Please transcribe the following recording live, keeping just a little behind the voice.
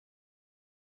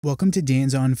Welcome to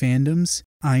Dan's on Fandoms.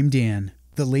 I'm Dan.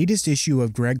 The latest issue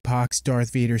of Greg Pak's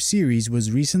Darth Vader series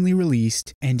was recently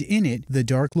released, and in it, the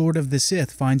Dark Lord of the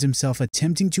Sith finds himself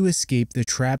attempting to escape the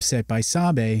trap set by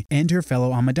Sabé and her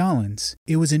fellow Amidalans.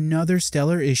 It was another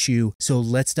stellar issue, so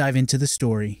let's dive into the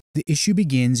story. The issue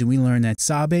begins and we learn that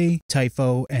Sabé,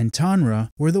 Typho, and Tanra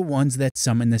were the ones that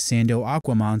summoned the Sando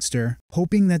Aqua monster,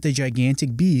 hoping that the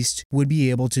gigantic beast would be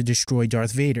able to destroy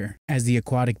Darth Vader. As the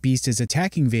aquatic beast is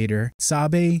attacking Vader,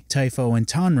 Sabé, Typho, and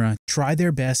Tanra try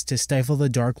their best to stifle the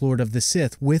Dark Lord of the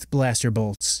Sith with blaster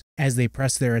bolts. As they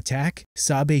press their attack,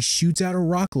 Sabé shoots out a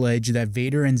rock ledge that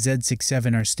Vader and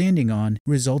Z67 are standing on,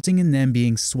 resulting in them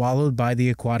being swallowed by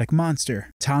the aquatic monster.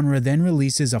 Tanra then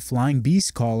releases a flying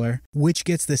beast caller, which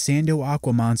gets the Sando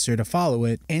Aqua monster to follow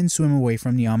it and swim away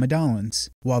from the Amidalans.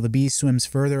 While the beast swims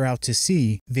further out to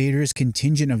sea, Vader's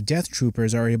contingent of death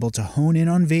troopers are able to hone in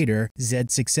on Vader,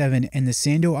 Z67, and the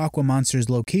Sando Aqua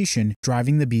monster's location,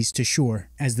 driving the beast to shore.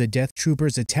 As the death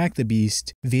troopers attack the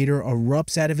beast, Vader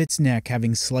erupts out of its neck,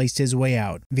 having sliced his way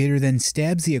out. Vader then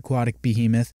stabs the aquatic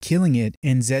behemoth, killing it,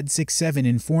 and Z67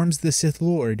 informs the Sith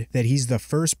Lord that he's the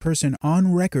first person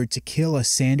on record to kill a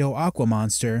Sando Aqua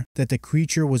monster, that the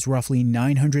creature was roughly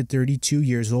 932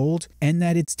 years old, and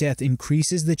that its death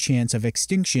increases the chance of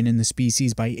extinction in the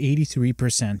species by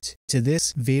 83%. To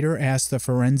this, Vader asks the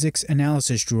forensics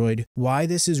analysis droid why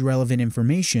this is relevant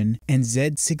information, and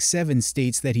Z67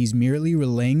 states that he's merely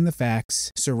relaying the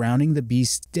facts surrounding the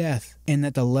beast's death, and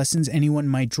that the lessons anyone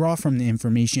might draw from the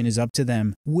information is up to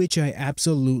them, which I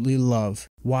absolutely love.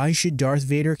 Why should Darth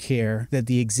Vader care that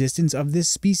the existence of this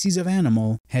species of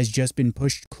animal has just been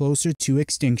pushed closer to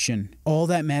extinction? All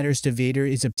that matters to Vader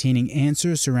is obtaining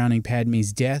answers surrounding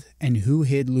Padmé's death and who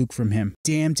hid Luke from him.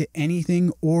 Damn to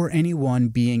anything or anyone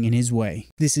being in his way.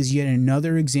 This is yet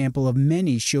another example of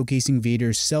many showcasing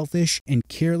Vader's selfish and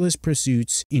careless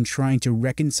pursuits in trying to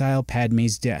reconcile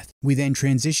Padmé's death. We then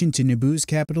transition to Naboo's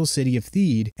capital city of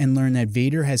Theed and learn that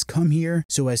Vader has come here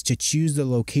so as to choose the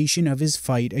location of his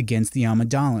fight against the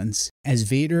Amidalans. As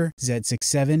Vader,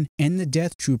 Z67, and the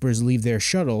Death Troopers leave their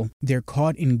shuttle, they're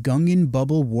caught in Gungan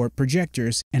bubble warp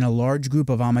projectors, and a large group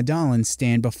of Amidalans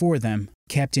stand before them.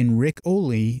 Captain Rick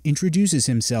Oley introduces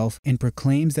himself and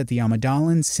proclaims that the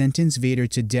Amidalans sentence Vader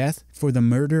to death for the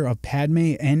murder of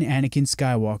Padmé and Anakin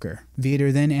Skywalker.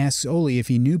 Vader then asks Oley if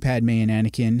he knew Padmé and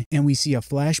Anakin, and we see a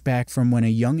flashback from when a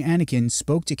young Anakin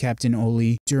spoke to Captain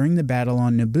Oley during the battle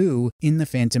on Naboo in the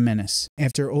Phantom Menace.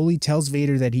 After Oley tells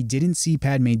Vader that he didn't see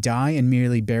Padmé die and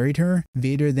merely buried her,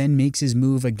 Vader then makes his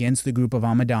move against the group of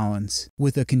Amidalans.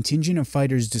 With a contingent of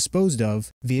fighters disposed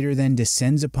of, Vader then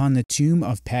descends upon the tomb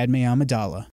of Padmé Amidala.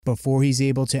 Before he's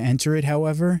able to enter it,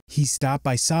 however, he's stopped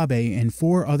by Sabé and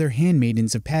 4 other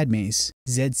handmaidens of Padmé's.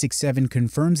 Z67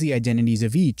 confirms the identities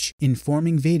of each,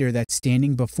 informing Vader that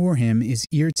standing before him is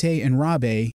Irte and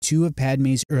Rabe, 2 of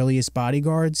Padmé's earliest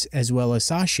bodyguards, as well as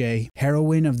Sashay,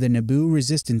 heroine of the Naboo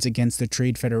resistance against the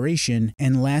Trade Federation,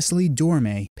 and lastly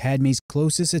Dorme, Padmé's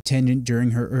closest attendant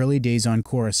during her early days on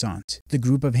Coruscant. The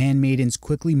group of handmaidens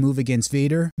quickly move against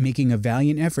Vader, making a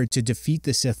valiant effort to defeat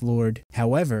the Sith Lord.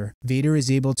 However, Vader is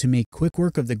able to make quick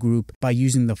work of the group by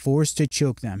using the Force to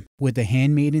choke them. With the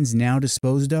handmaidens now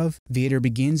disposed of, Vader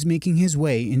begins making his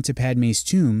way into Padmé's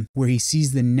tomb, where he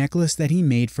sees the necklace that he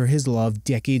made for his love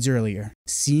decades earlier.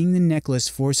 Seeing the necklace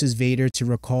forces Vader to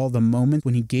recall the moment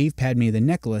when he gave Padmé the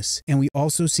necklace, and we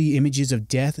also see images of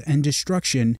death and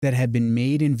destruction that had been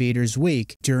made in Vader's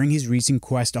wake during his recent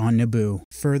quest on Naboo,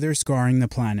 further scarring the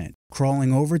planet.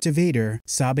 Crawling over to Vader,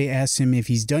 Sabé asks him if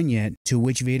he's done yet, to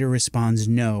which Vader responds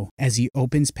no, as he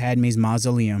opens Padmé's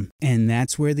mausoleum, and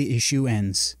that's where the issue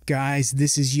ends. Guys,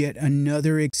 this is yet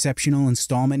another exceptional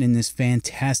installment in this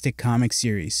fantastic comic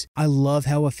series. I love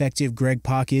how effective Greg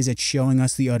Pak is at showing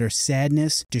us the utter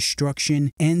sadness,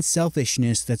 destruction, and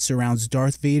selfishness that surrounds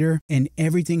Darth Vader and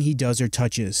everything he does or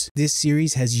touches. This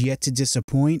series has yet to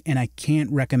disappoint, and I can't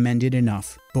recommend it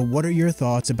enough. But what are your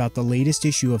thoughts about the latest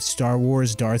issue of Star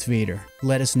Wars Darth Vader?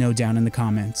 Let us know down in the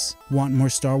comments. Want more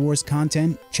Star Wars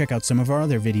content? Check out some of our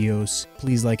other videos.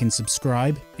 Please like and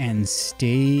subscribe, and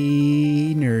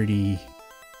stay nerdy.